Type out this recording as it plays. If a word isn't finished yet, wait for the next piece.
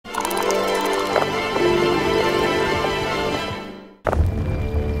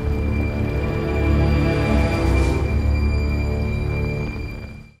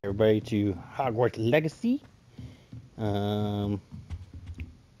way to Hogwarts Legacy.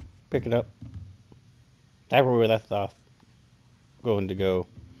 Pick it up. That's where we left off. Going to go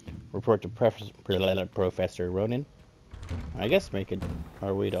report to Professor Ronan. I guess make it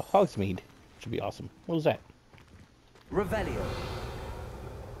our way to Hogsmeade. Should be awesome. What was that? Revelio.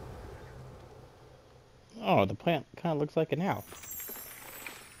 Oh, the plant kind of looks like an owl.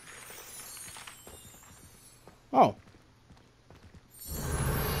 Oh.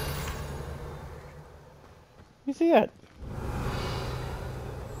 You see that?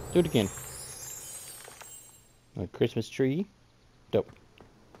 Do it again. A Christmas tree. Dope.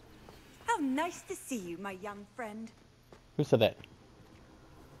 How nice to see you, my young friend. Who said that?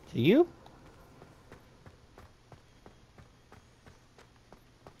 To you?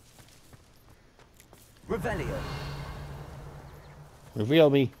 Revelio. Reveal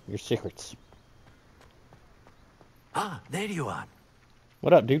me your secrets. Ah, there you are.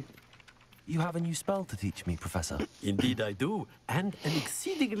 What up, dude? You have a new spell to teach me, Professor. Indeed I do, and an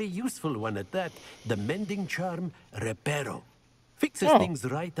exceedingly useful one at that. The mending charm, Reparo. Fixes things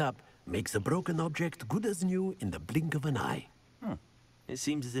right up, makes a broken object good as new in the blink of an eye. It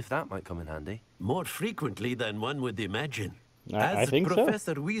seems as if that might come in handy. More frequently than one would imagine. I As think so.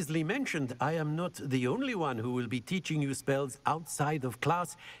 Professor Weasley mentioned, I am not the only one who will be teaching you spells outside of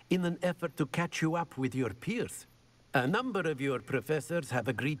class in an effort to catch you up with your peers. A number of your professors have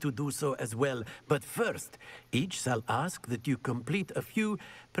agreed to do so as well, but first, each shall ask that you complete a few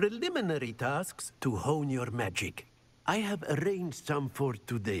preliminary tasks to hone your magic. I have arranged some for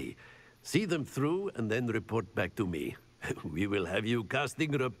today. See them through and then report back to me. We will have you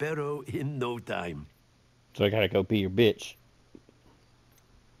casting Reparo in no time. So I gotta go be your bitch.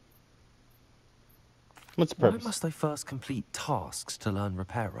 What's the Why purpose? must I first complete tasks to learn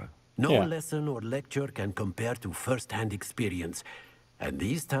Reparo? No Yeah. lesson or lecture can compare to first-hand experience, and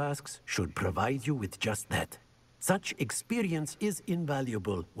these tasks should provide you with just that. Such experience is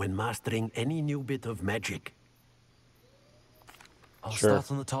invaluable when mastering any new bit of magic. I'll Sure.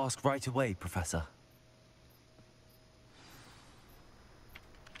 start on the task right away, Professor.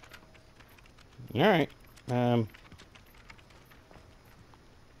 Alright. Where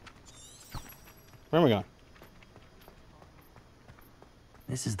am I going?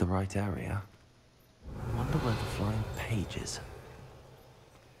 This is the right area. I wonder where the flying page is.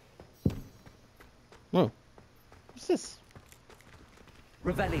 Oh. What's this?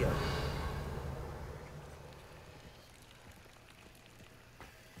 Revelio.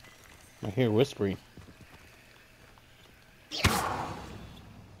 I hear whispering.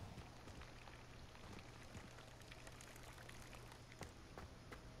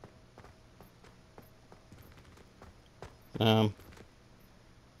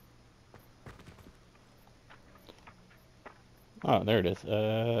 Oh, there it is.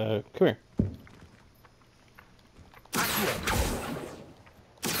 Come here.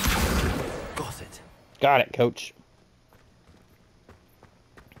 Got it. Got it, coach.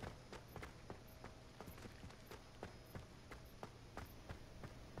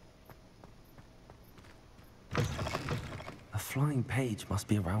 A flying page must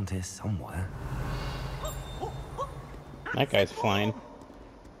be around here somewhere. That guy's flying.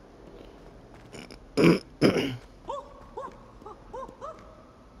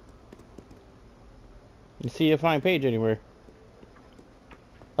 You see a flying page anywhere?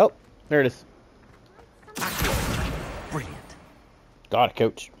 Oh, there it is. Brilliant. Got it,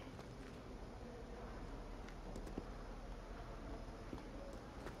 coach.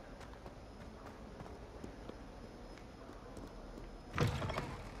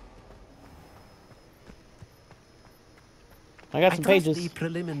 I got some trust pages. the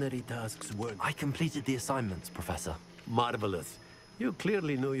preliminary tasks were I completed the assignments, Professor. marvelous. You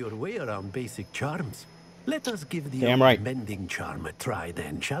clearly know your way around basic charms. Let us give the Damn old right. mending charm a try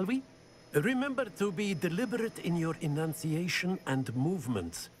then, shall we? Remember to be deliberate in your enunciation and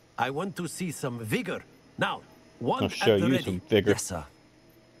movements. I want to see some vigor. Now, wand I'll show at the you ready. some vigor. Yes, sir.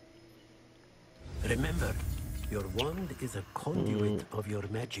 Remember, your wand is a conduit of your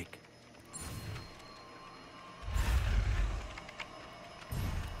magic.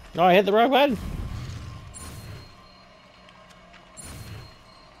 Oh, I hit the wrong button.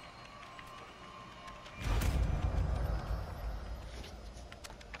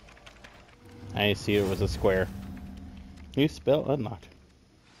 I see it was a square. New spell unlocked.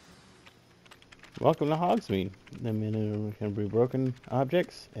 Welcome to Hogsmeade. The minute can be broken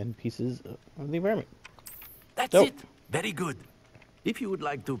objects and pieces of the environment. That's Dope. it. Very good. If you would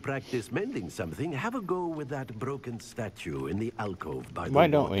like to practice mending something, have a go with that broken statue in the alcove by the Why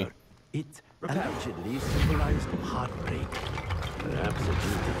water. don't we? It allegedly symbolized heartbreak. Perhaps it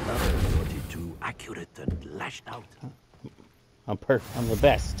used another thought it too accurate and lashed out. I'm the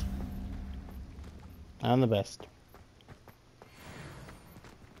best. I'm the best.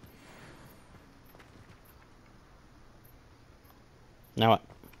 Now what?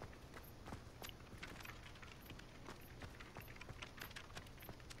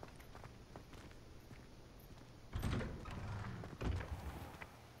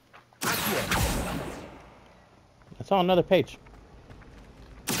 That's on another page.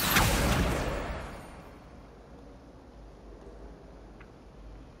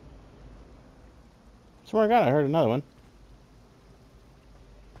 Swear to God, I heard another one.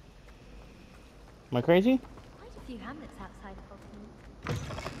 Am I crazy? Quite a few hamlets outside of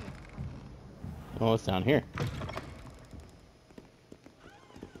Hogsmeade. Oh, it's down here.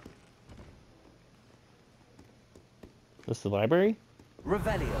 This the library?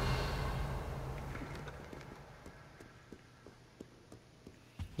 Revelio.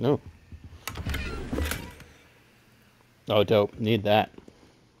 No. Oh, dope. Need that.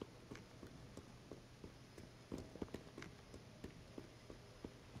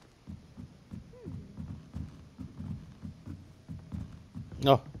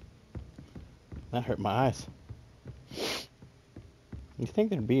 Oh. That hurt my eyes. You think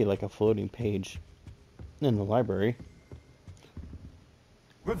there'd be like a floating page in the library?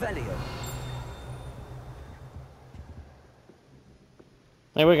 Revelio.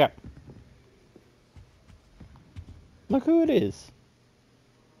 Hey, wake up. Look who it is.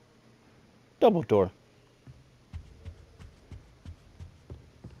 Dumbledore.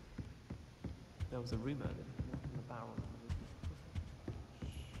 There was a rumor that the barrel.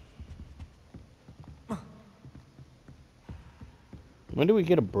 When do we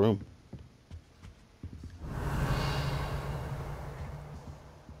get a broom?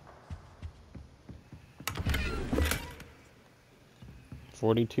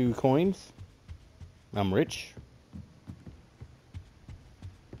 $42 coins. I'm rich.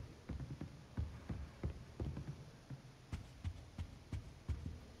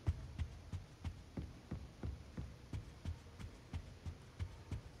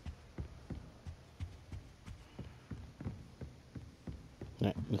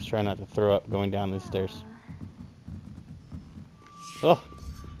 Right, let's try not to throw up going down these stairs. Oh,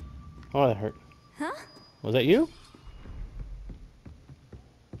 oh, that hurt. Huh? Was that you?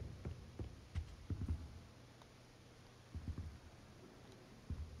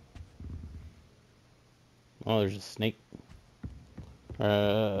 Oh, there's a snake.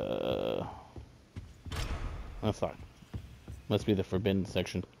 That's not. Must be the forbidden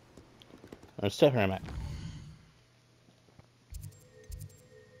section. Let's check where I'm at.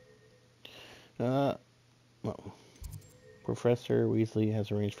 Well, Professor Weasley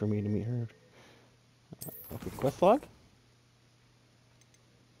has arranged for me to meet her. Okay, quest log?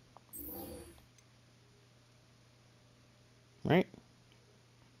 Right?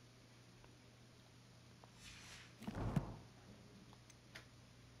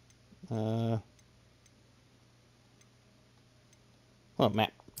 Oh,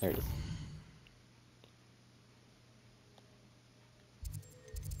 map. There it is.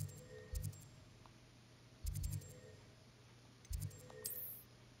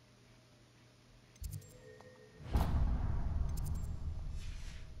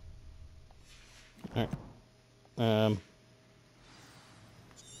 Alright.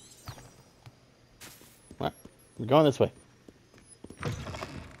 Well, we're going this way.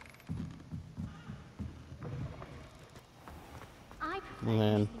 I prefer And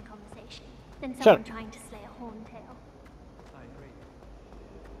then- interesting conversation than Shut someone up. trying to slay a horntail. I agree.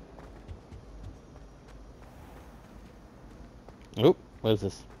 Oh, what is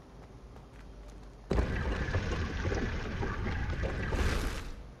this?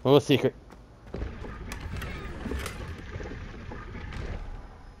 Oh, a secret.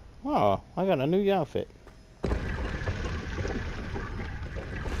 Oh, I got a new outfit.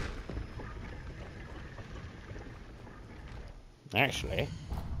 Actually,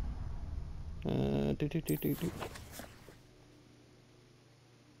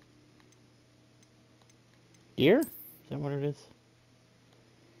 Gear? Is that what it is?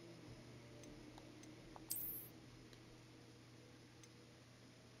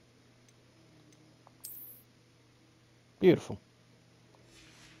 Beautiful.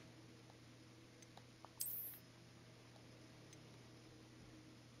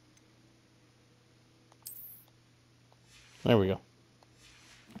 There we go.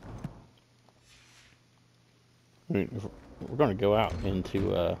 We're going to go out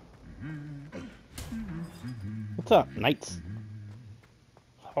into, what's up, knights?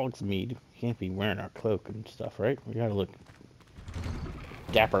 Hogsmeade. Can't be wearing our cloak and stuff, right? We gotta look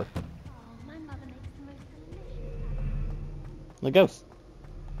Dapper. Oh, my mother makes the most delicious. The ghost.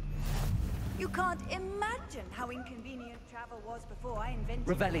 You can't imagine how inconvenient travel was before I invented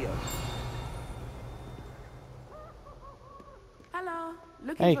Revelio. Hello,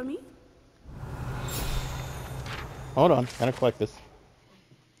 looking Hey. for me? Hold on, gotta collect this.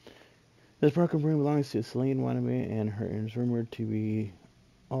 This broken broom belongs to Celine Wannabe and her is rumored to be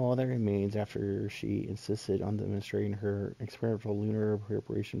all that remains after she insisted on demonstrating her experimental lunar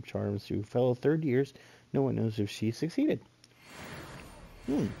preparation charms to fellow third years. No one knows if she succeeded.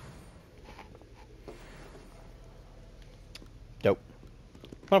 Dope.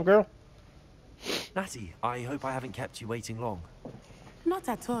 What up, girl? Natty, I hope I haven't kept you waiting long. Not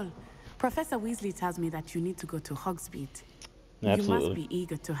at all. Professor Weasley tells me that you need to go to Hogsmeade. You Absolutely. must be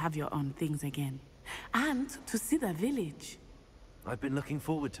eager to have your own things again. And to see the village. I've been looking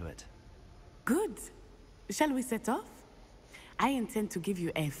forward to it. Good. Shall we set off? I intend to give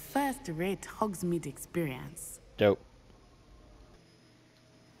you a first-rate Hogsmeade experience. Dope.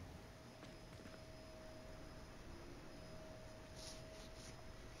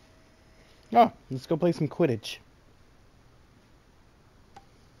 Oh, let's go play some Quidditch.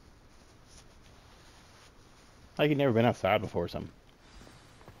 Like you've never been outside before or something.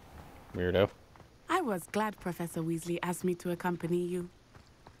 Weirdo. I was glad Professor Weasley asked me to accompany you.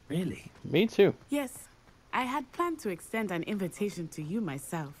 Really? Me too. Yes, I had planned to extend an invitation to you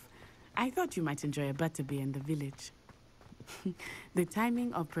myself. I thought you might enjoy a butterbeer in the village. The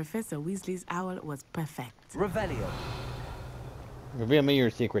timing of Professor Weasley's owl was perfect. Revelio. Reveal me your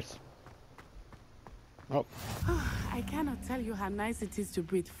secrets. Oh, I cannot tell you how nice it is to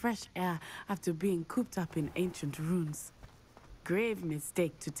breathe fresh air after being cooped up in ancient ruins. Grave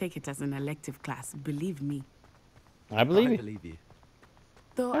mistake to take it as an elective class, believe me. I believe I you. believe you.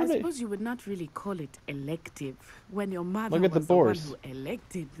 Though I I believe- suppose you would not really call it elective when your mother Look at the was the one boars. who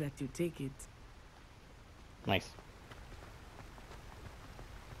elected that you take it. Nice.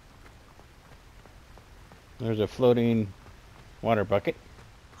 There's a floating water bucket.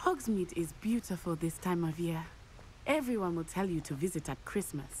 Hogsmeade is beautiful this time of year. Everyone will tell you to visit at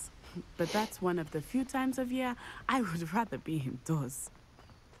Christmas. But that's one of the few times of year I would rather be indoors.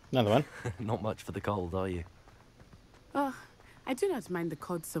 Another one. Not much for the cold, are you? Oh, I do not mind the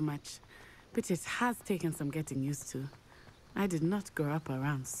cold so much, but it has taken some getting used to. I did not grow up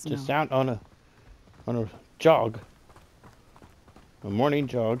around snow. Just out on a jog. A morning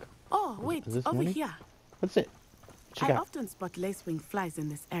jog. Oh, wait, Is this over morning? here. What's it? What you I got? often spot lacewing flies in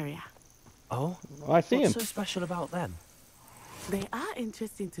this area. Oh? Oh, I see him. What's so special about them? They are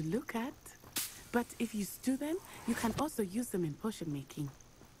interesting to look at, but if you stew them, you can also use them in potion making.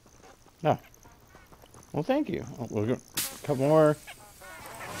 Oh. Well, thank you. Oh, we'll go. A couple more.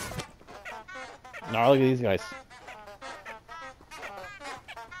 No, look at these guys.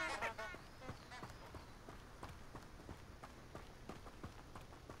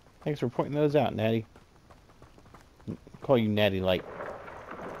 Thanks for pointing those out, Natty. Call you Natty Light.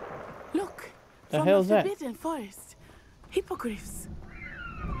 Look, The from hell's the that? Forbidden Forest. Hippogriffs.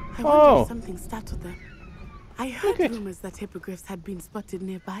 I Oh. wonder if something startled them. I heard at- rumors that hippogriffs had been spotted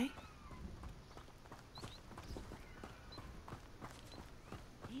nearby.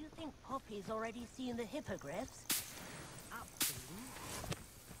 Do you think Poppy's already seen the hippogriffs? Absolutely.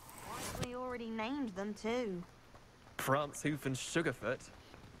 We already named them too. Prancehoof and Sugarfoot.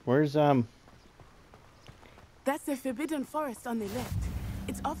 Where's That's the Forbidden Forest on the left.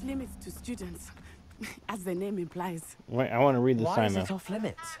 It's off limits to students, as the name implies. Wait, I want to read the Why sign is though. it off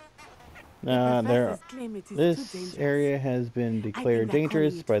limits? The There. professors claim it is too This dangerous. area has been I think declared that calling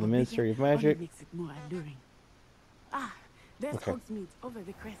dangerous it by the forbidden Ministry of only Magic. makes it more alluring. Ah, there's Okay. Hogsmeade over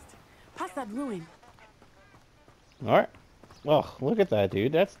the crest. Past that ruin. All right. Well, look at that,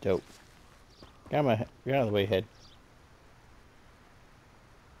 dude. That's dope. Get out of the way, head.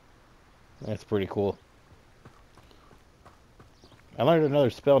 That's pretty cool. I learned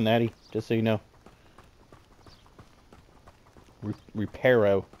another spell, Natty, just so you know.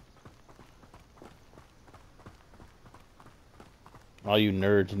 Reparo. All you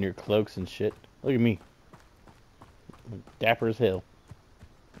nerds in your cloaks and shit. Look at me. Dapper as hell.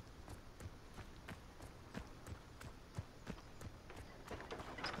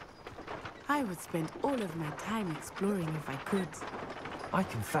 I would spend all of my time exploring if I could. I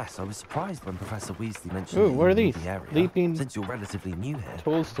confess, I was surprised when Professor Weasley mentioned Ooh, that what you are knew these? the area, Leaping- since you're relatively new here.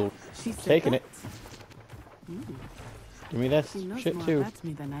 Toadstool. She said Taking that? it. Give me that She knows shit more too. about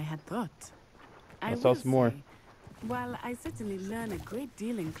me than I had thought. I Let's saw will some more. say, while I certainly learn a great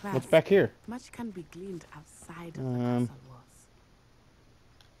deal in class, What's back here? much can be gleaned outside of Um,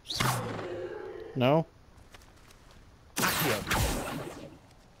 the castle walls. No?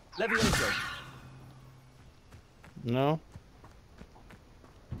 Levioso. No.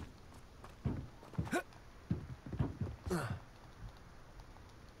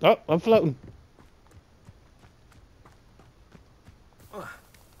 Oh, I'm floating.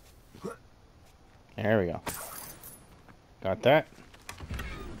 There we go. Got that.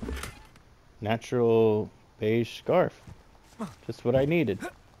 Natural beige scarf. Just what I needed.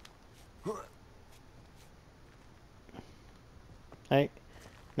 Hey,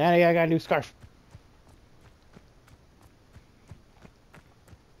 Natty, I got a new scarf.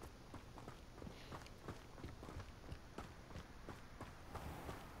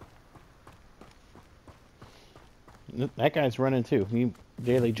 That guy's running too. He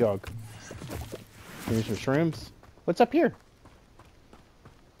daily jog. Here's some shrooms. What's up here?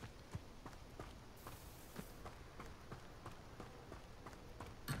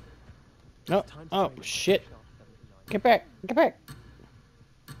 Oh, oh shit. Get back, get back.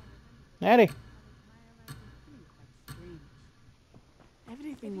 Natty.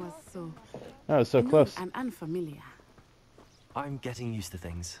 Everything was so Oh, so new close. and unfamiliar. I'm getting used to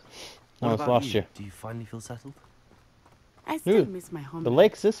things. Almost What about lost you. Do you finally feel settled? I still Ooh, miss my home. The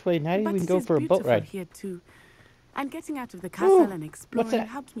lake's this way, Natty. But We can it go is for a boat beautiful ride. here too. And getting out of the castle and exploring that?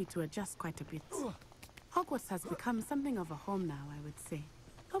 helped me to adjust quite a bit. Hogwarts has become something of a home now, I would say.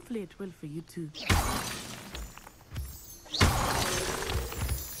 Hopefully it will for you too.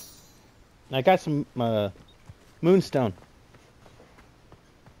 I got some moonstone.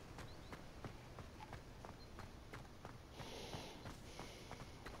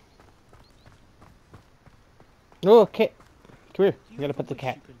 Oh, cat. Come here. You gotta put the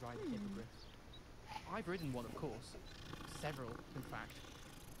cat. I've ridden one, of course. Several, in fact.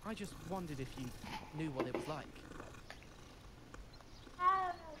 I just wondered if you knew what it was like.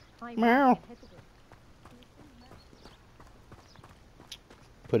 Meow.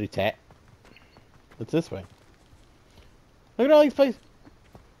 Put it tat. What's this way? Look at all these places.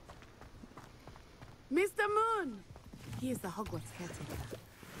 Mr. Moon! He is the Hogwarts caretaker.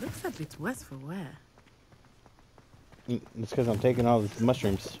 Looks a bit worse for wear. It's because I'm taking all these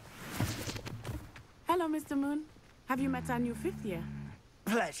mushrooms. Hello, Mr. Moon. Have you met our new fifth year?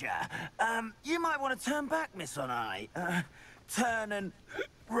 Pleasure. You might want to turn back, Miss Onai. Turn and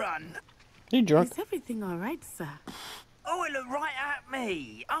run. You drunk? Is everything all right, sir? Oh, it looked right at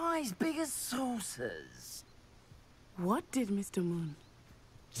me. Eyes big as saucers. What did Mr. Moon?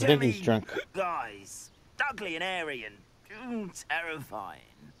 I think he's drunk. Guys, ugly and airy and terrifying.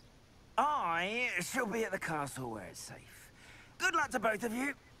 I shall be at the castle where it's safe. Good luck to both of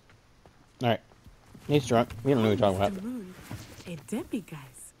you. Alright. He's drunk. We don't know what you're talking Mr. about. Moon, a Debbie,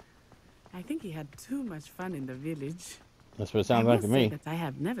 guys. I think he had too much fun in the village. That's what it sounds I like to must say me. that I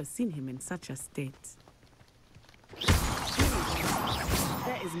have never seen him in such a state.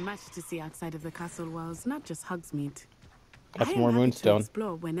 There is much to see outside of the castle walls, not just Hogsmeade. Got I some am more happy moonstone. to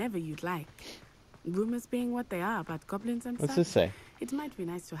explore whenever you'd like. Rumors being what they are about goblins and What's such, this say? it might be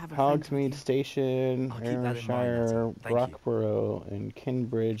nice to have a friend with Hogsmeade you. I'll Station, keep that in mind, Ayrshire, Natty. Thank you. Brockborough, and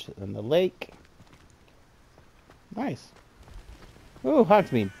Kinbridge, and the lake. Nice. Ooh,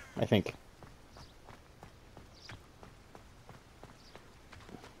 Hogsmeade, I think.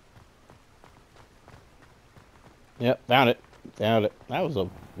 Yep, found it. Found it. That was a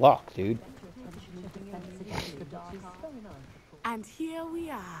lock, dude. And here we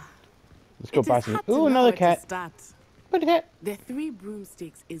are. Let's go It buy is some. hard to Ooh, know another where to cat. start. Put a cat. The Three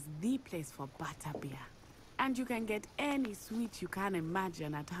Broomsticks is the place for butterbeer. And you can get any sweet you can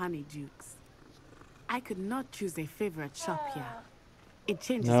imagine at Honeyduke's. I could not choose a favorite shop here. It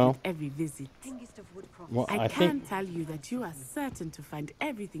changes No. with every visit. Thinkest of Woodcroft. Well, I I can think tell you that you are certain to find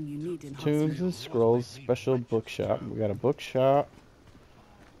everything you need in Tombs Hogsmeade. and Scrolls Special Bookshop. We got a bookshop.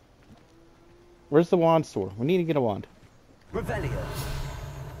 Where's the wand store? We need to get a wand. Revelio.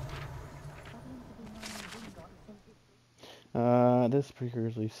 This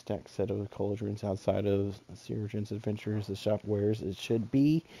precariously stacked set of cauldrons outside of Surgeon's Adventures the shop wears. It should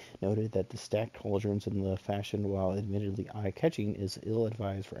be noted that the stacked cauldrons in the fashion, while admittedly eye-catching, is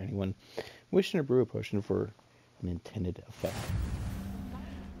ill-advised for anyone wishing to brew a potion for an intended effect.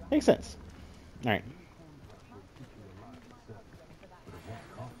 Makes sense. Alright.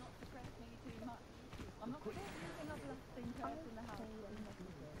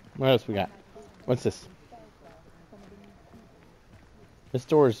 What else we got? What's this? This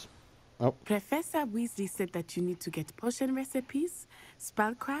door's... Oh, Professor Weasley said that you need to get potion recipes,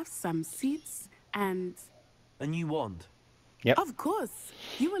 spellcrafts, some seeds, and... A new wand. yep. Of course!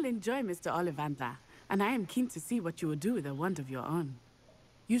 You will enjoy Mr. Ollivander, and I am keen to see what you will do with a wand of your own.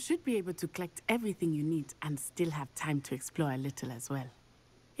 You should be able to collect everything you need and still have time to explore a little as well.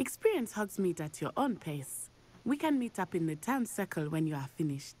 Experience Hogsmeade at your own pace. We can meet up in the town circle when you are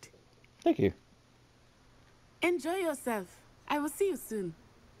finished. Thank you. Enjoy yourself. I will see you soon.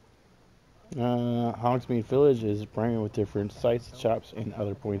 Hogsmeade Village is brimming with different sites, shops, and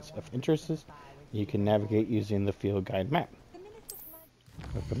other points of interest. You can navigate using the field guide map.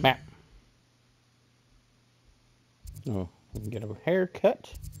 With the map. Oh, we can get a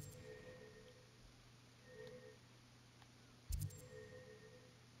haircut.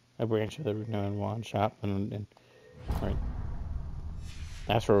 A branch of the renowned wand shop, and right.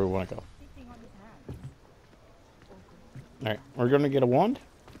 That's where we want to go. Alright, we're going to get a wand.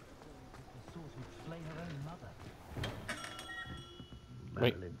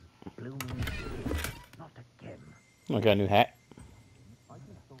 Wait. I got a new hat.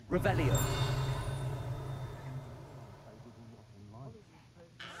 Revelio.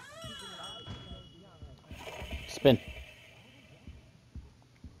 Spin.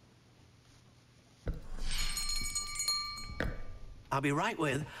 I'll be right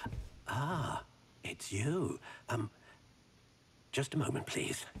with... Ah, it's you. Just a moment,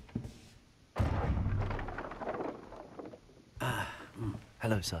 please.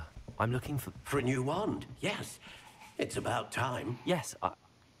 Hello, sir. I'm looking for... For a new wand, yes. It's about time. Yes,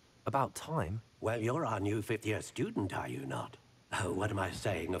 about time. Well, you're our new fifth-year student, are you not? Oh, what am I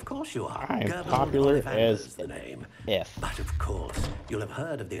saying? Of course you are. I'm Gerbil popular Ollivander's as the name. F. But of course, you'll have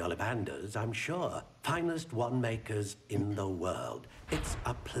heard of the Ollivanders, I'm sure. Finest wand makers in the world. It's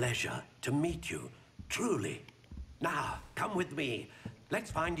a pleasure to meet you, truly. Now, come with me. Let's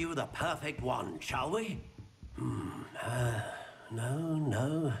find you the perfect wand, shall we?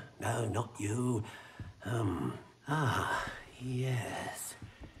 No, not you. Yes.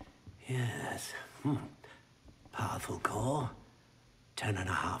 Powerful core.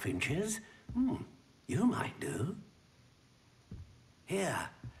 10.5 inches. You might do. Here,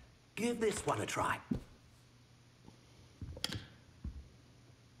 give this one a try.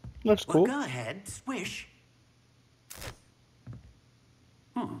 Looks cool. Well, go ahead, swish.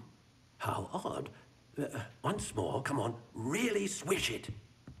 How odd. Once more, come on, really swish it.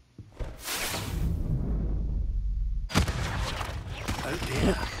 Oh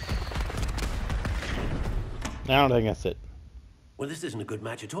dear. I don't think that's it. Well, this isn't a good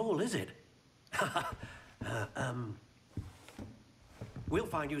match at all, is it? We'll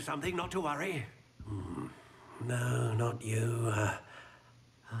find you something, not to worry. No, not you.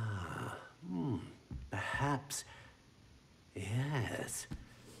 Perhaps. Yes.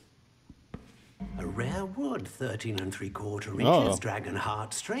 A rare wood, 13 3/4 inches, Oh. dragon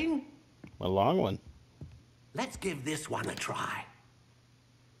heartstring. A long one. Let's give this one a try.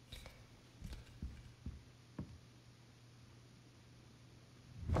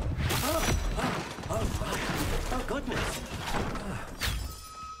 Oh, goodness.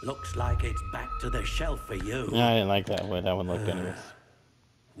 Looks like it's back to the shelf for you. Yeah, I didn't like that way that one looked anyways.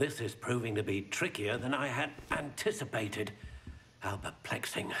 This is proving to be trickier than I had anticipated. How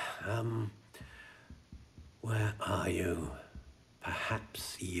perplexing. Where are you?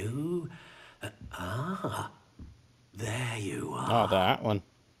 Perhaps you? There you are. Oh, that one.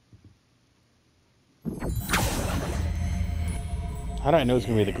 How do I know it's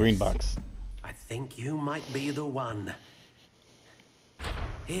going to be the green box? I think you might be the one.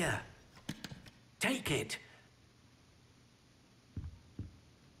 Here. Take it.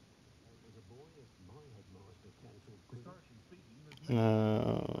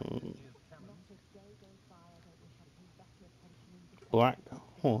 Black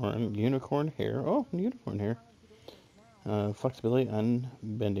horn, unicorn hair. Oh, unicorn hair. Flexibility,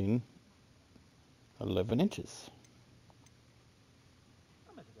 unbending. 11 inches.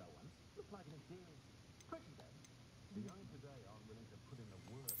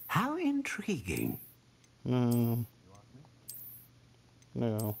 How intriguing. No.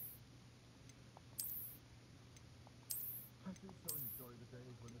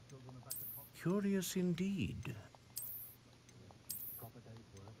 Curious indeed.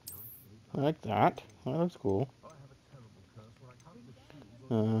 I like that. That looks cool.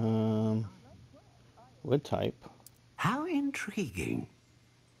 Wood type. How intriguing.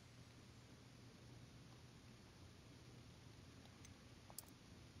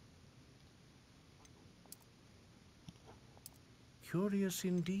 Curious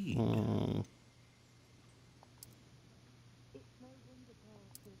indeed.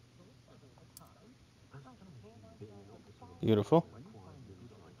 Beautiful.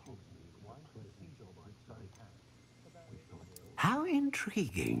 How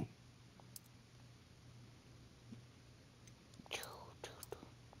intriguing.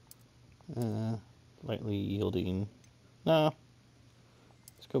 Lightly yielding. No.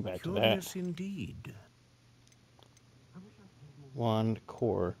 It's go back to Curious that. indeed. Wand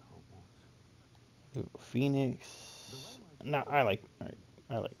core. Ooh, Phoenix. No, I like. Alright,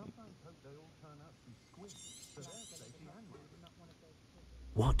 I like.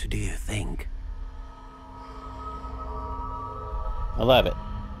 What do you think? I love it.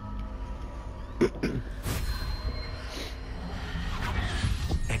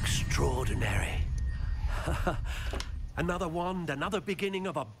 Extraordinary. Another wand, another beginning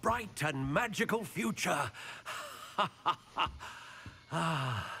of a bright and magical future.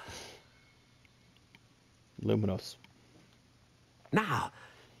 Luminous. Now,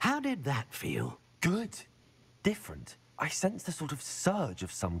 how did that feel? Good. Different. I sensed a sort of surge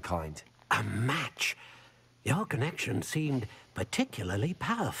of some kind. A match. Your connection seemed particularly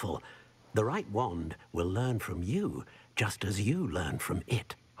powerful. The right wand will learn from you, just as you learn from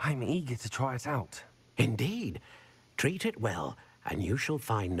it. I'm eager to try it out. Indeed. Treat it well, and you shall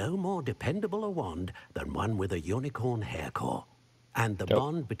find no more dependable a wand than one with a unicorn hair core. And the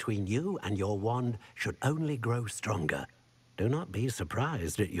bond between you and your wand should only grow stronger. Do not be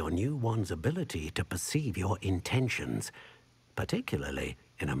surprised at your new wand's ability to perceive your intentions, particularly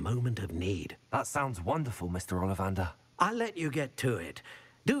in a moment of need. That sounds wonderful, Mr. Ollivander. I'll let you get to it.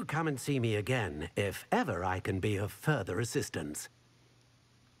 Do come and see me again if ever I can be of further assistance.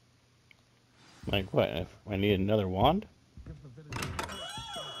 Like what? If I need another wand?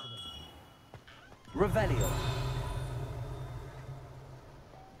 Revelio.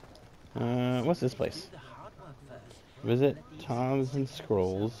 What's this place? Visit Tom's and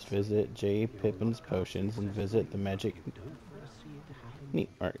Scrolls, visit J. Pippin's Potions, and visit the Magic Neat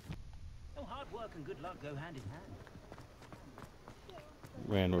Art. No hard work and good luck go hand in hand.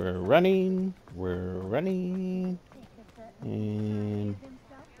 When we're running, and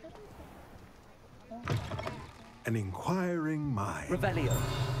An inquiring mind. Revelio.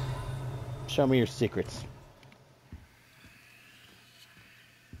 show me your secrets.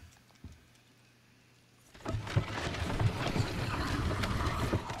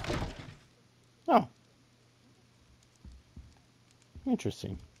 Oh.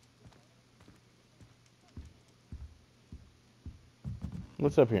 Interesting.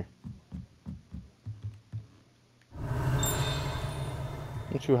 What's up here?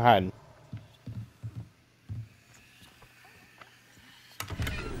 What you hiding?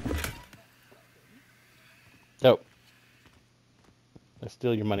 Dope. Let's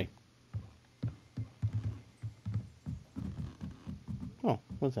steal your money. Oh,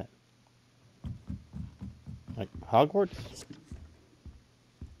 what's that? Like Hogwarts?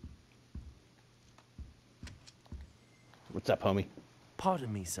 What's up, homie?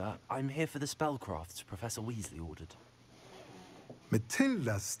 Pardon me, sir. I'm here for the spellcrafts Professor Weasley ordered.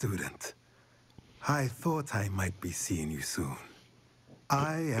 Matilda's student. I thought I might be seeing you soon.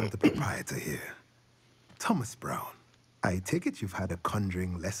 I am the proprietor here, Thomas Brown. I take it you've had a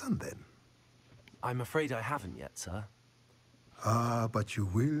conjuring lesson then? I'm afraid I haven't yet, sir. Ah, but you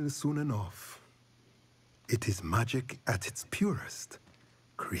will soon enough. It is magic at its purest,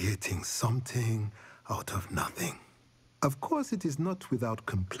 creating something out of nothing. Of course, it is not without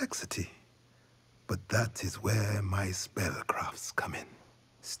complexity, but that is where my spellcrafts come in.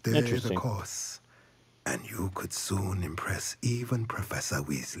 Stay the course, and you could soon impress even Professor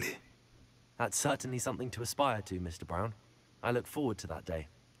Weasley. That's certainly something to aspire to, Mr. Brown. I look forward to that day.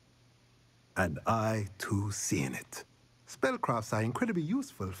 And I, too, seeing it. Spellcrafts are incredibly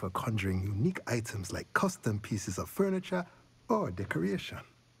useful for conjuring unique items like custom pieces of furniture or decoration.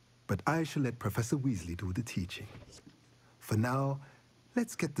 But I shall let Professor Weasley do the teaching. For now,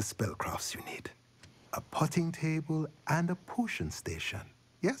 let's get the spellcrafts you need. A potting table and a potion station,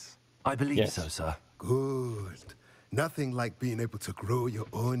 yes? I believe so, sir. Good. Nothing like being able to grow your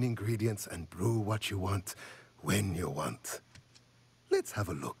own ingredients and brew what you want when you want. Let's have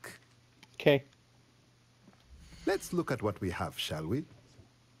a look. Okay. Let's look at what we have, shall we?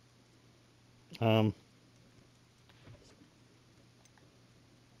 Oh.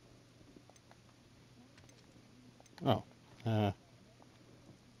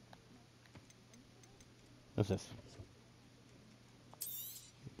 What's this?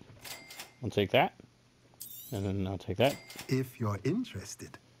 I'll take that. And then I'll take that. If you're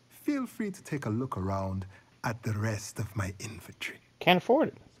interested, feel free to take a look around at the rest of my inventory. Can't afford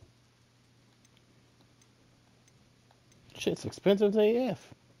it. Shit's expensive as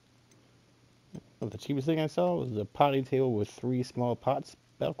AF. The cheapest thing I saw was a potting table with 3 small pots,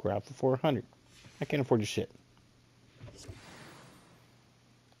 spellcraft for 400. I can't afford your shit.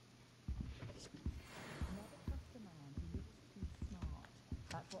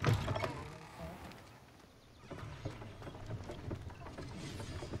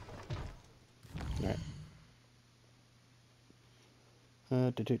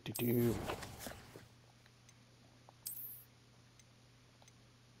 Do.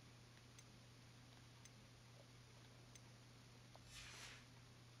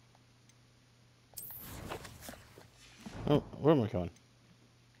 Oh, where am I going?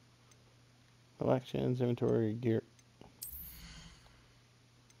 Collections, inventory, gear.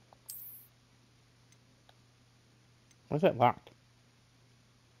 Why is that locked?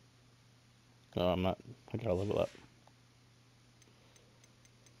 Oh, I'm not. I gotta level up.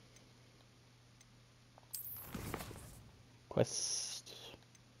 Quest.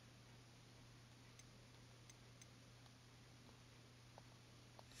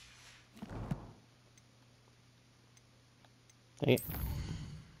 Dang it.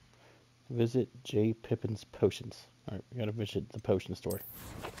 Visit J. Pippin's Potions. Alright, we gotta visit the potion store.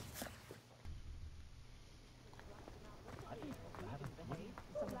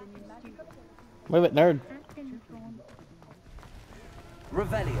 Move it, nerd.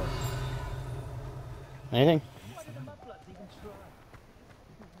 Revelio. Anything?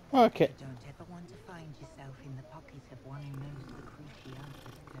 Okay. You don't ever want to find yourself in the pocket of one who knows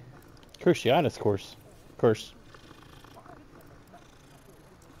the Cruciatus Cruciatus course. Curse.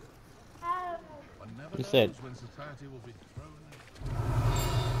 You said.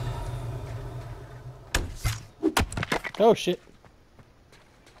 Oh shit.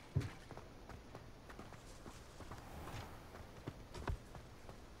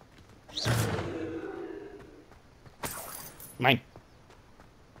 Mine.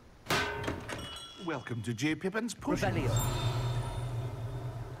 Welcome to J. Pippin's Potions. Revelio.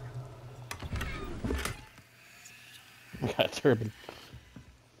 I got a turban.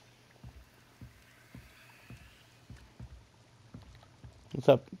 What's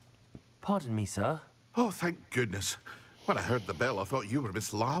up? Pardon me, sir. Oh, thank goodness. When I heard the bell, I thought you were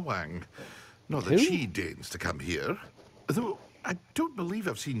Miss Lawang. Not Who? that she deigns to come here. Though, I don't believe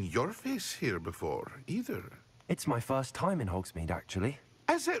I've seen your face here before, either. It's my first time in Hogsmeade, actually.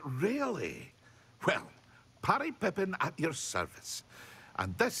 Is it really? Well, Parry Pippin at your service.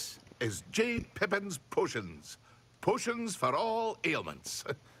 And this is J. Pippin's Potions. Potions for all ailments.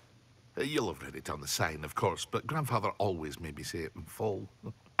 You'll have read it on the sign, of course, but Grandfather always made me say it in full.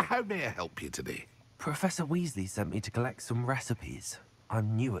 How may I help you today? Professor Weasley sent me to collect some recipes.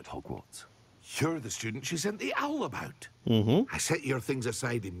 I'm new at Hogwarts. You're the student she sent the owl about. Mm-hmm. I set your things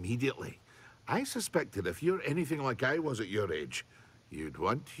aside immediately. I suspected if you're anything like I was at your age, you'd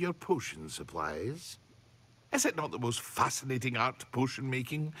want your potion supplies. Is it not the most fascinating art, potion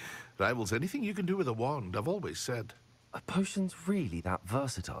making? Rivals anything you can do with a wand, I've always said. Are potions really that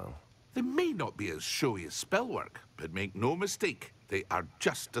versatile? They may not be as showy as spellwork, but make no mistake, they are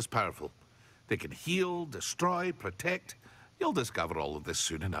just as powerful. They can heal, destroy, protect. You'll discover all of this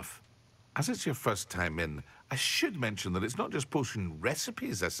soon enough. As it's your first time in, I should mention that it's not just potion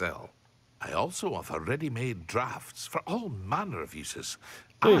recipes I sell. I also offer ready-made drafts for all manner of uses.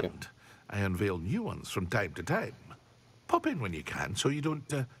 And I unveil new ones from time to time. Pop in when you can so you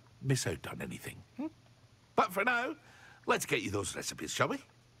don't miss out on anything. But for now, let's get you those recipes, shall we?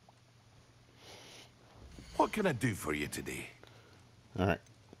 What can I do for you today? Alright.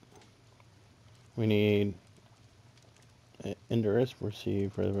 We need Indorus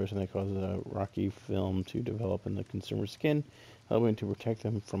receive for the version that causes a rocky film to develop in the consumer's skin, helping to protect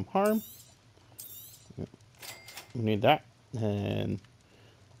them from harm. We need that. And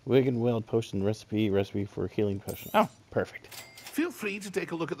Wig and Weld potion recipe for healing potion. Oh, perfect. Feel free to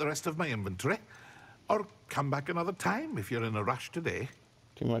take a look at the rest of my inventory. Or come back another time if you're in a rush today.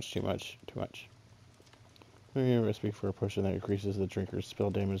 Too much. A recipe for a potion that increases the drinker's spell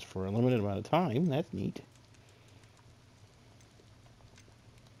damage for a limited amount of time. That's neat.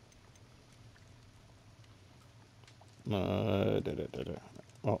 Well,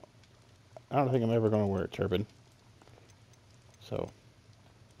 I don't think I'm ever going to wear a turban. So,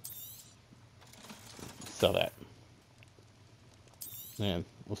 sell that. And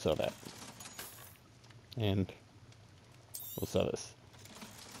we'll sell that. And we'll sell this.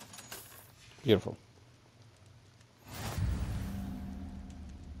 Beautiful.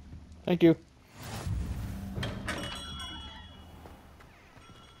 Thank you.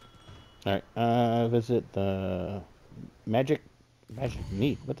 Alright, visit the Magic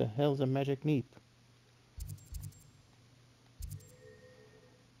Neep. What the hell is a Magic Neep?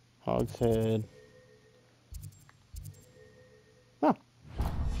 Hogshead. Oh.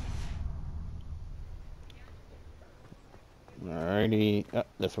 Alrighty.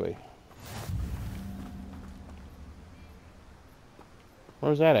 This way.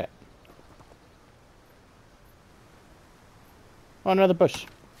 Where's that at? Oh, another bush.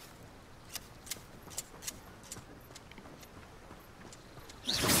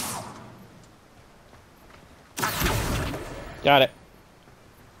 Got it.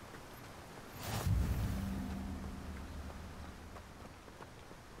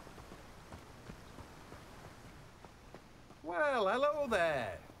 Well, hello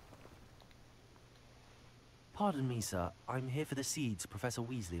there. Pardon me, sir. I'm here for the seeds Professor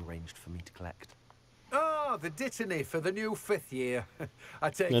Weasley arranged for me to collect. Oh, the dittany for the new 5th year.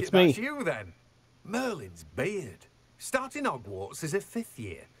 I take That's it that's me. you then. Merlin's beard. Starting Hogwarts as a 5th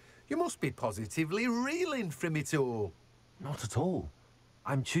year. You must be positively reeling from it all. Not at all.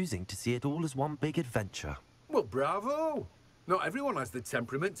 I'm choosing to see it all as one big adventure. Well, bravo. Not everyone has the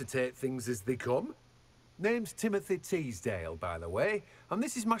temperament to take things as they come. Name's Timothy Teasdale, by the way, and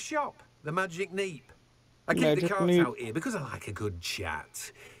this is my shop, the Magic Neep. I keep the carts out here because I like a good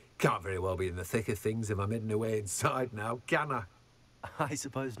chat. Can't very well be in the thick of things if I'm hidden away inside now, can I? I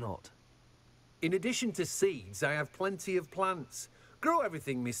suppose not. In addition to seeds, I have plenty of plants. Grow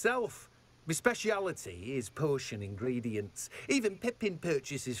everything myself. My speciality is potion ingredients. Even Pippin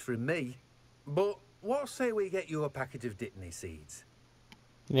purchases from me. But what say we get you a packet of Dittany seeds?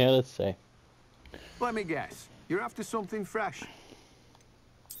 Yeah, let's say. Let me guess. You're after something fresh.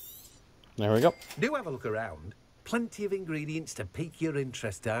 There we go. Do have a look around. Plenty of ingredients to pique your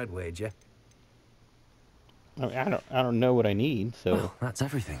interest, I'd wager. I mean, I don't know what I need, so. Well, that's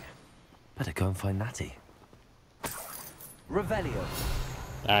everything. Better go and find Natty. Revelio.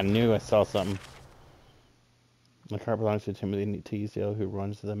 I knew I saw something. The cart belongs to Timothy Teasdale, who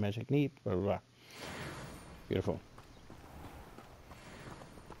runs the Magic Neep. Blah, blah, blah. Beautiful.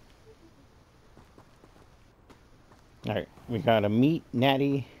 Alright, we gotta meet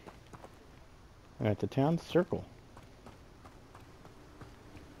Natty at the town circle.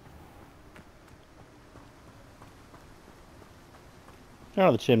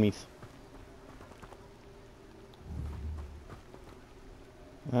 Oh, the chimneys.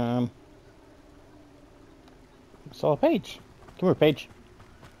 Saw a page. Come here, Paige.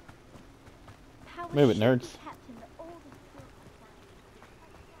 Move it, nerds.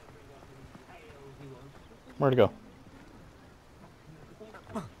 Where'd it go?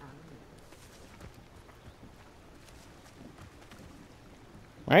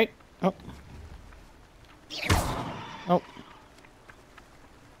 Right? Oh. Oh.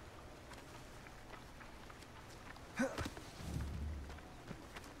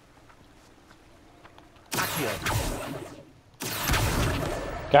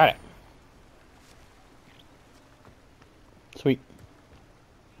 Got it. Sweet.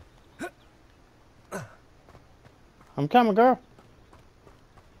 I'm coming, girl.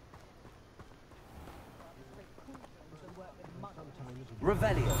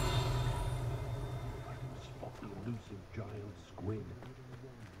 Revelio.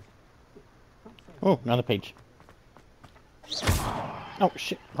 Oh, another page. Oh,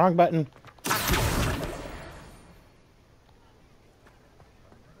 shit. Wrong button.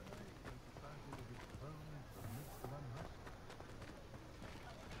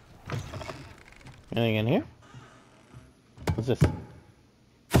 Anything in here? What's this?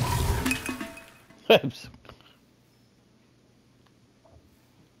 Oops.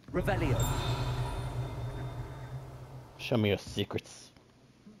 Revelio. Show me your secrets.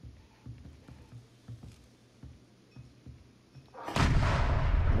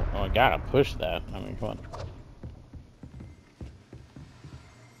 Oh, I gotta push that. I mean, come on.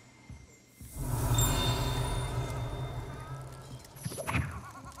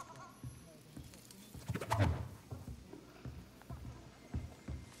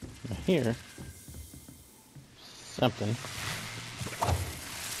 Here, something.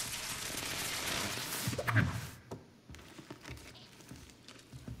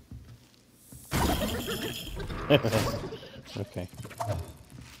 Okay.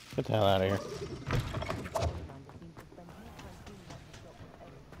 Get the hell out of here.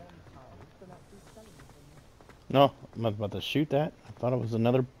 No, I'm not about to shoot that. I thought it was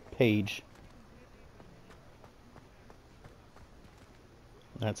another page.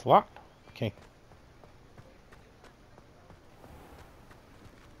 That's locked. Okay.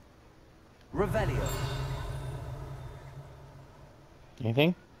 Revelio.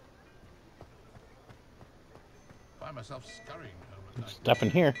 Anything? Find myself scurrying home. Stuff in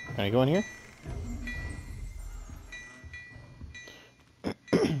here. Can I go in here?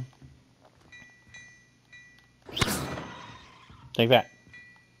 Take that.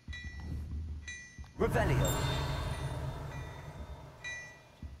 Revelio.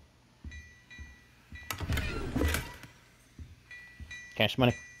 Cash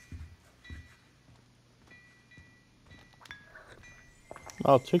money.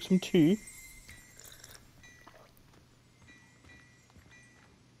 I'll take some tea.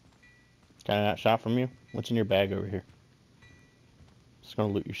 Got a shot from you? What's in your bag over here?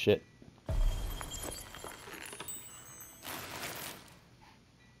 gonna loot your shit.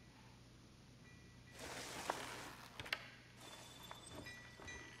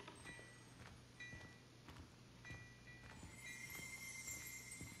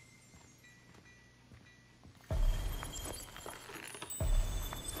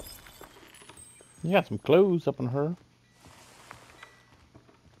 You got some clothes up on her.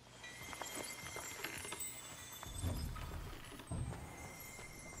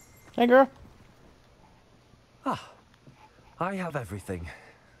 Hey, girl. Ah, I have everything.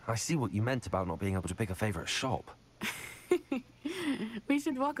 I see what you meant about not being able to pick a favorite shop. We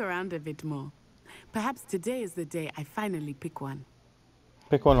should walk around a bit more. Perhaps today is the day I finally pick one.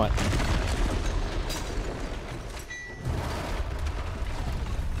 Pick one what?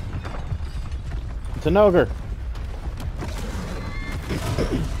 It's an ogre.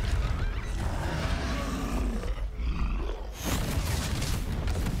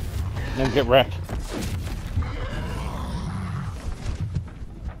 Then get wrecked.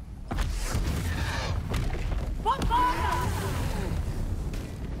 What fire?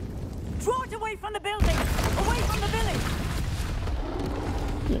 Draw it away from the building! Away from the village!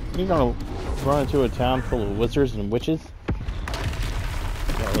 You're gonna run into a town full of wizards and witches?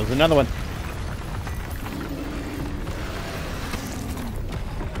 Oh, there's another one.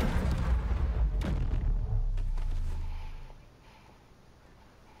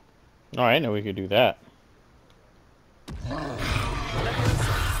 Oh, I didn't know we could do that.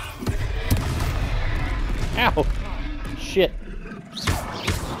 Ow! Shit.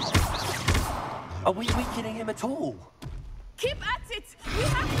 Are we weakening him at all? Keep at it! We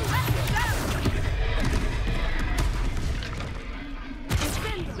have to wrap it down!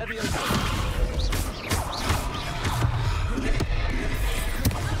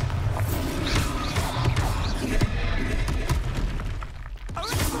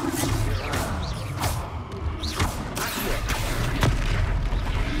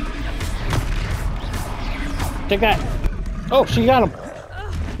 Take that. Oh, she got him.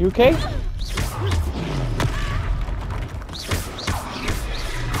 You okay?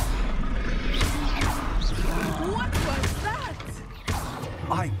 What was that?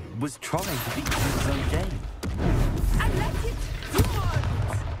 I was trying to beat his own game. And let it do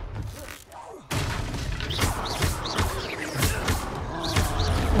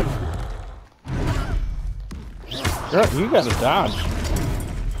it. Girl, you gotta dodge.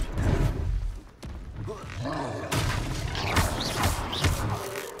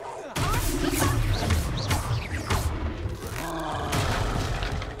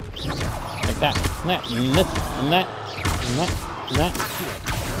 That, and that, and this, and that, and that, and that.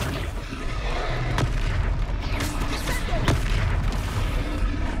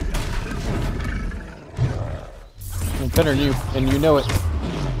 I'm better than you, and you know it.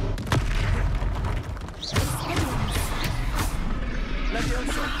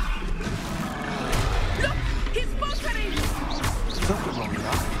 Look! He's faltering!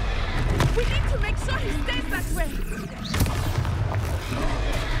 We need to make sure he stays that way!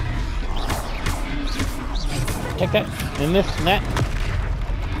 Take that, and this, and that.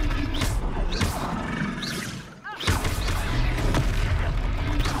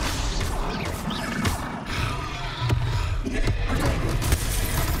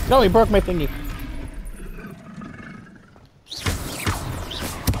 No, he broke my thingy.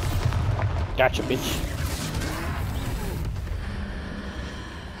 Gotcha, bitch.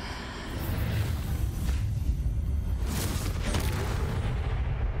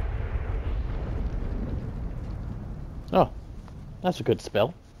 Oh, that's a good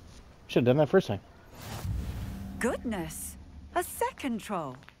spell. Should have done that first time. Goodness! A second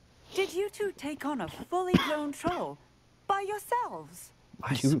troll! Did you two take on a fully grown troll? By yourselves?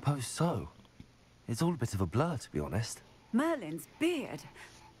 I suppose so. It's all a bit of a blur, to be honest. Merlin's beard.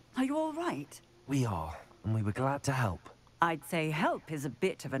 Are you all right? We are, and we were glad to help. I'd say help is a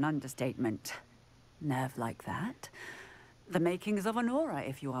bit of an understatement. Nerve like that. The makings of an aura,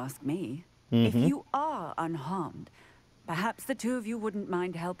 if you ask me. If you are unharmed, perhaps the two of you wouldn't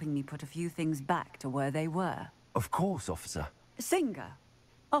mind helping me put a few things back to where they were. Of course, officer. Singer.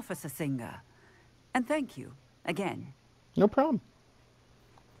 Officer Singer. And thank you, again. No problem.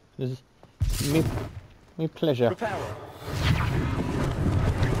 This is me pleasure.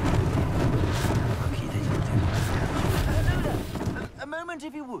 A moment,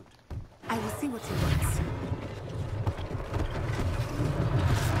 if you would. I will see what he wants.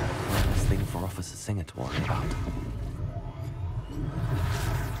 This thing for Officer Singer to worry about.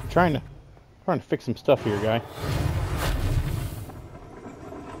 Trying to fix some stuff here, guy.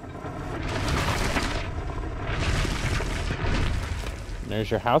 There's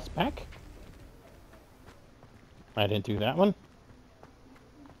your house back. I didn't do that one.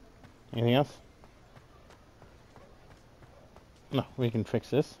 Anything else? No, we can fix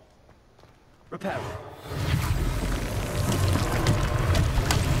this. Repair.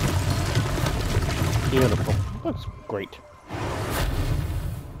 Beautiful. Looks great.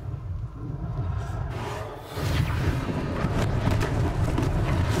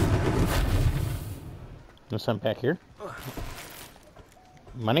 There's some back here.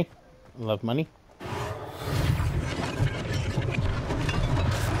 Money. Love money.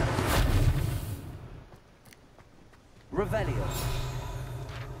 Revelio.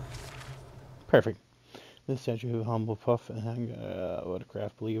 Perfect. This statue of Humble Puff and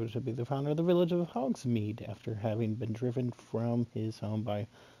Woodcraft believed to be the founder of the village of Hogsmeade after having been driven from his home by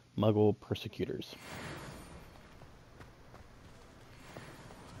Muggle persecutors.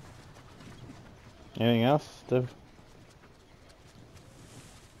 Anything else, Steve?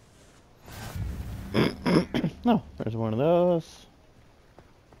 No, there's one of those.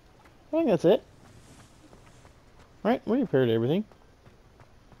 I think that's it. Right, we repaired everything.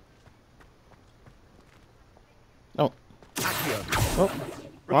 Oh. Oh,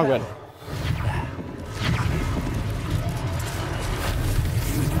 wrong button.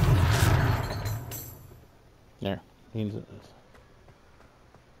 There. Means it is.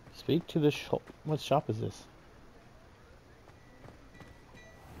 Speak to the shop. What shop is this?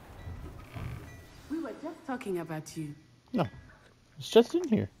 We were just talking about you. No. It's just in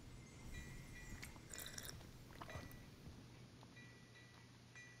here.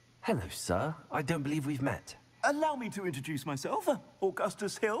 Hello, sir. I don't believe we've met. Allow me to introduce myself,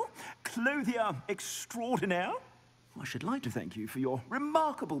 Augustus Hill, clothier extraordinaire. I should like to thank you for your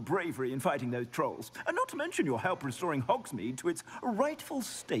remarkable bravery in fighting those trolls, and not to mention your help restoring Hogsmeade to its rightful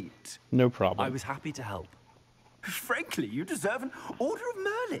state. No problem. I was happy to help. Frankly, you deserve an Order of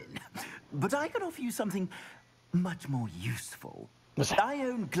Merlin. But I can offer you something much more useful. I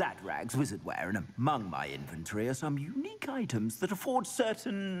own Gladrag's wizardware, and among my inventory are some unique items that afford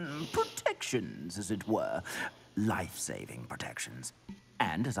certain protections, as it were. Life-saving protections.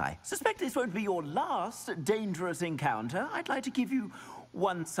 And as I suspect this won't be your last dangerous encounter, I'd like to give you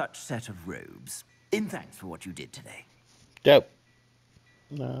one such set of robes, in thanks for what you did today. Dope.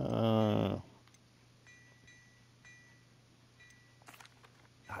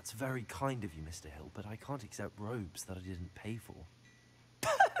 That's very kind of you, Mr. Hill, but I can't accept robes that I didn't pay for.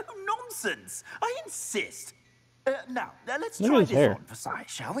 Nonsense! I insist. Now, let's Look at try his this hair. on for size,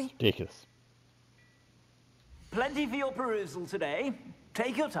 shall we? Ridiculous. Plenty for your perusal today.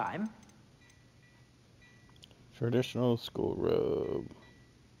 Take your time. Traditional school robe.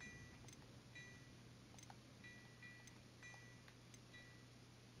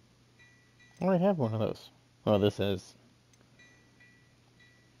 I already have one of those. Oh, this is.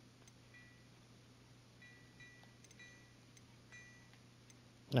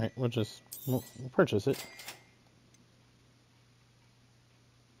 Alright, we'll purchase it.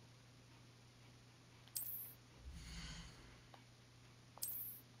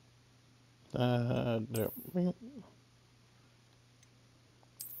 There.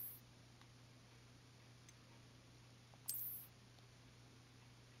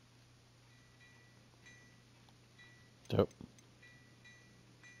 Dope.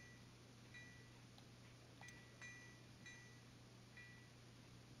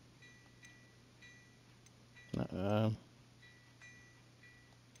 Do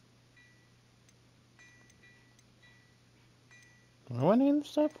I want any of this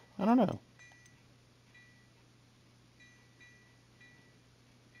stuff? I don't know.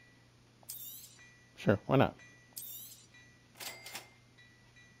 Sure, why not?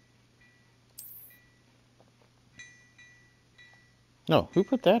 No, who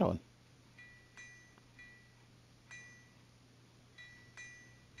put that on?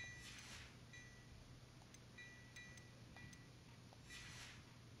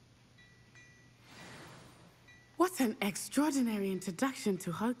 What an extraordinary introduction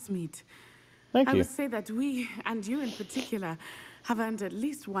to Hogsmeade. Thank I you. would say that we, and you in particular, have earned at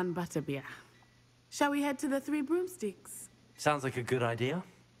least one butterbeer. Shall we head to the Three Broomsticks? Sounds like a good idea.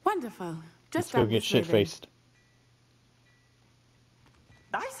 Wonderful. Let's Just go up get this way then. shit-faced.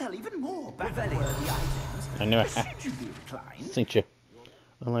 I sell even more battle-worthy items. I know. Should you be inclined? Sink you.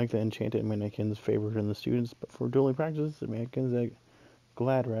 Unlike the enchanted mannequins favored in the students, but for dueling practices, the mannequins at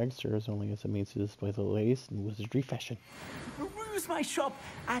Gladrag serves only as a means to display the latest in wizardry fashion. Peruse my shop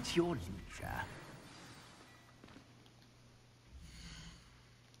at your leisure.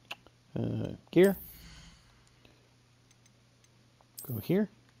 Gear. Go here.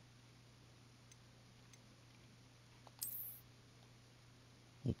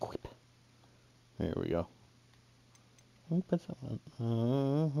 Put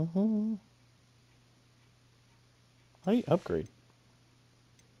someone. How do you upgrade?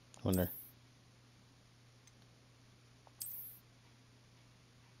 I wonder.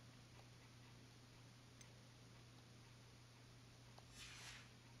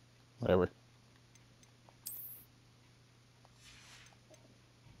 Whatever.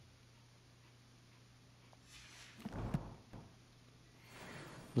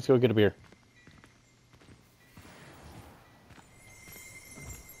 Let's go get a beer.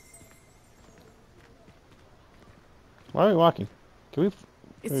 Why are we walking? Can we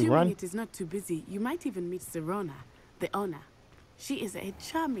Assuming run? it is not too busy, you might even meet Serona, the owner. She is a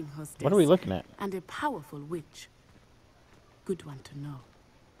charming hostess. What are we looking at? And a powerful witch. Good one to know.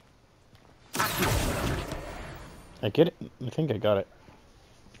 I get it. I think I got it.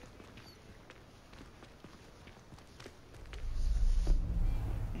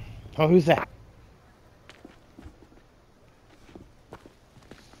 Oh, who's that?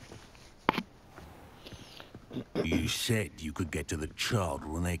 You said you could get to the child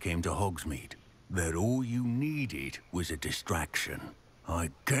when they came to Hogsmeade. That all you needed was a distraction.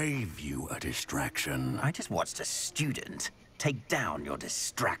 I gave you a distraction. I just watched a student take down your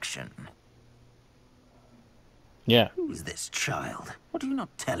distraction. Yeah. Who's this child? What are you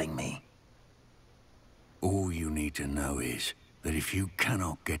not telling me? All you need to know is that if you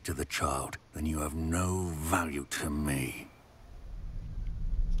cannot get to the child, then you have no value to me.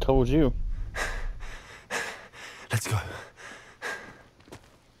 Told you. Let's go.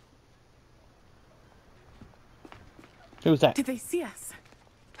 Who's that? Did they see us?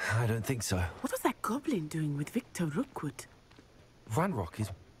 I don't think so. What was that goblin doing with Victor Rookwood? Ranrock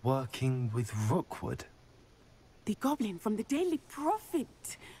is working with Rookwood. The goblin from the Daily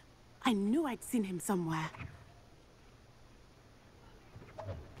Prophet. I knew I'd seen him somewhere.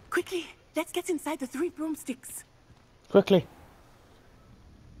 Quickly, let's get inside the 3 broomsticks. Quickly.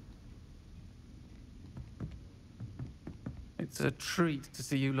 It's a treat to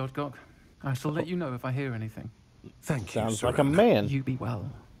see you, Lodgok. I shall let you know if I hear anything. Thank you, Sounds like a man. You be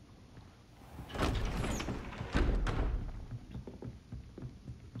well.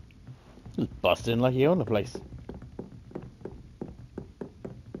 Busting like you own the place.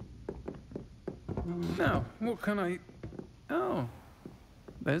 Now, what can I... Oh,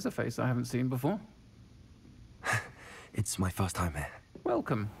 there's a face I haven't seen before. It's my first time here.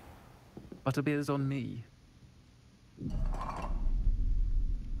 Welcome. Butterbeer's on me.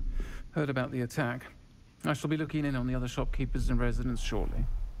 Heard about the attack. I shall be looking in on the other shopkeepers and residents shortly.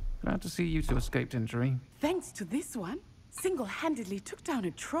 Glad to see you two escaped injury. Thanks to this one, single-handedly took down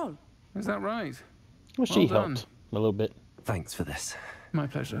a troll. Is that right? Well, she done. helped a little bit. Thanks for this. My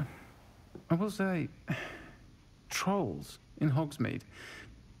pleasure. I will say, trolls in Hogsmeade.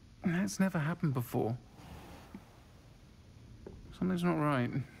 That's never happened before. Something's not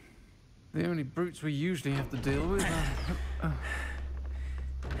right. The only brutes we usually have to deal with are...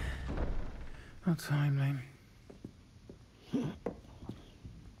 How timely.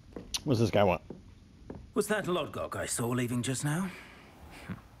 What's this guy want? Was that Lodgok I saw leaving just now?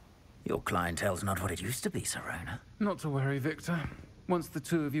 Your clientele's not what it used to be, Serona. Not to worry, Victor. Once the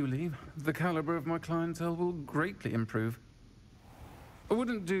two of you leave, the caliber of my clientele will greatly improve. I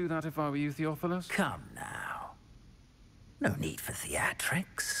wouldn't do that if I were you, Theophilus. Come now. No need for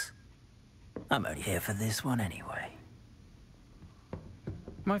theatrics. I'm only here for this one anyway.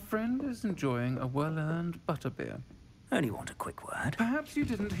 My friend is enjoying a well-earned butterbeer. Only want a quick word. Perhaps you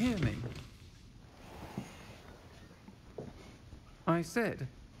didn't hear me. I said,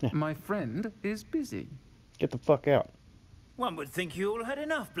 my friend is busy. Get the fuck out. One would think you all had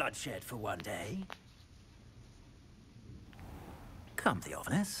enough bloodshed for one day. Come,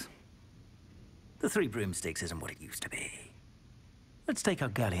 Theophilus. The 3 broomsticks isn't what it used to be. Let's take our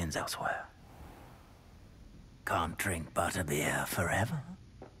galleons elsewhere. Can't drink butterbeer forever.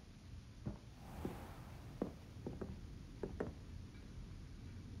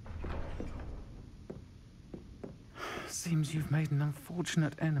 Seems you've made an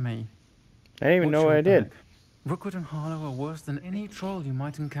unfortunate enemy. I didn't even know what I did. Rookwood and Harlow are worse than any troll you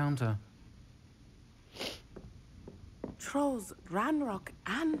might encounter. Trolls, Ranrock,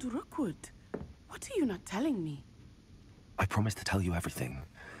 and Rookwood. What are you not telling me? I promise to tell you everything,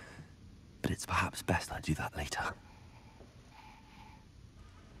 but it's perhaps best I do that later.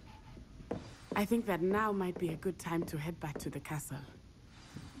 I think that now might be a good time to head back to the castle.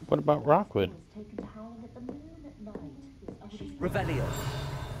 What about Rockwood? Revelio.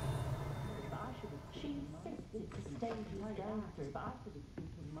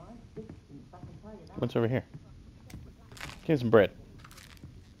 What's over here? Give me some bread.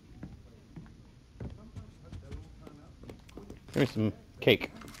 Give me some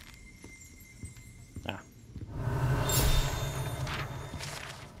cake. Ah.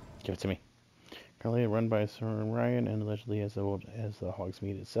 Give it to me. Currently run by Sir Ryan and allegedly as old as the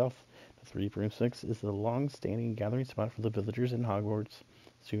Hogsmeade itself, the Three Broomsticks is the long-standing gathering spot for the villagers in Hogwarts,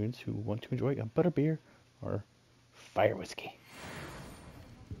 students who want to enjoy a butterbeer or fire whiskey.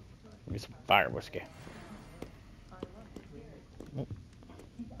 Give me some fire whiskey. Oh.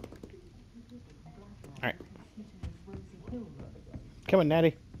 Alright. Come on,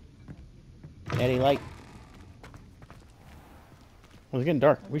 Natty. Natty light. Well, it's getting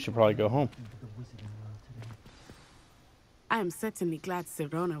dark. We should probably go home. I am certainly glad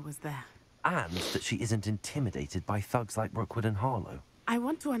Sirona was there. And that she isn't intimidated by thugs like Rookwood and Harlow. I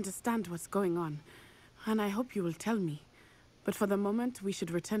want to understand what's going on, and I hope you will tell me. But for the moment, we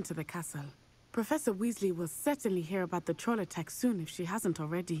should return to the castle. Professor Weasley will certainly hear about the troll attack soon if she hasn't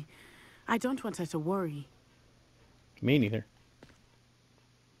already. I don't want her to worry. Me neither.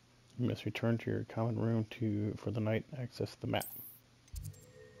 You must return to your common room for the night. Access the map.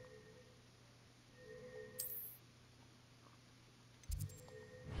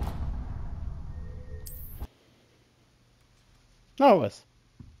 No, it was.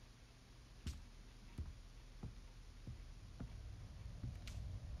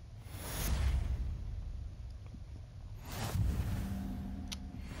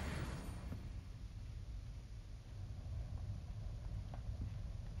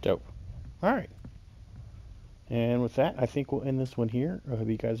 Dope. Alright. And with that, I think we'll end this one here. I hope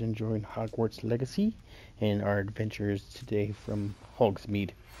you guys enjoyed Hogwarts Legacy and our adventures today from Hogsmeade.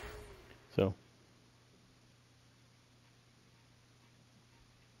 So,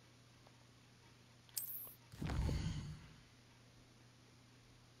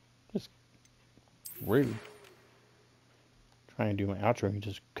 just rude. Try and do my outro and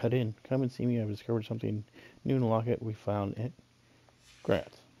just cut in. Come and see me. I've discovered something new in the locket. We found it.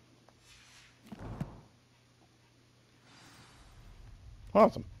 Grats.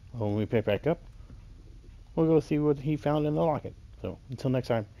 Awesome. Well, when we pick back up, we'll go see what he found in the locket. So, until next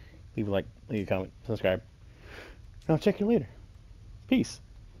time, leave a like, leave a comment, subscribe. And I'll check you later. Peace.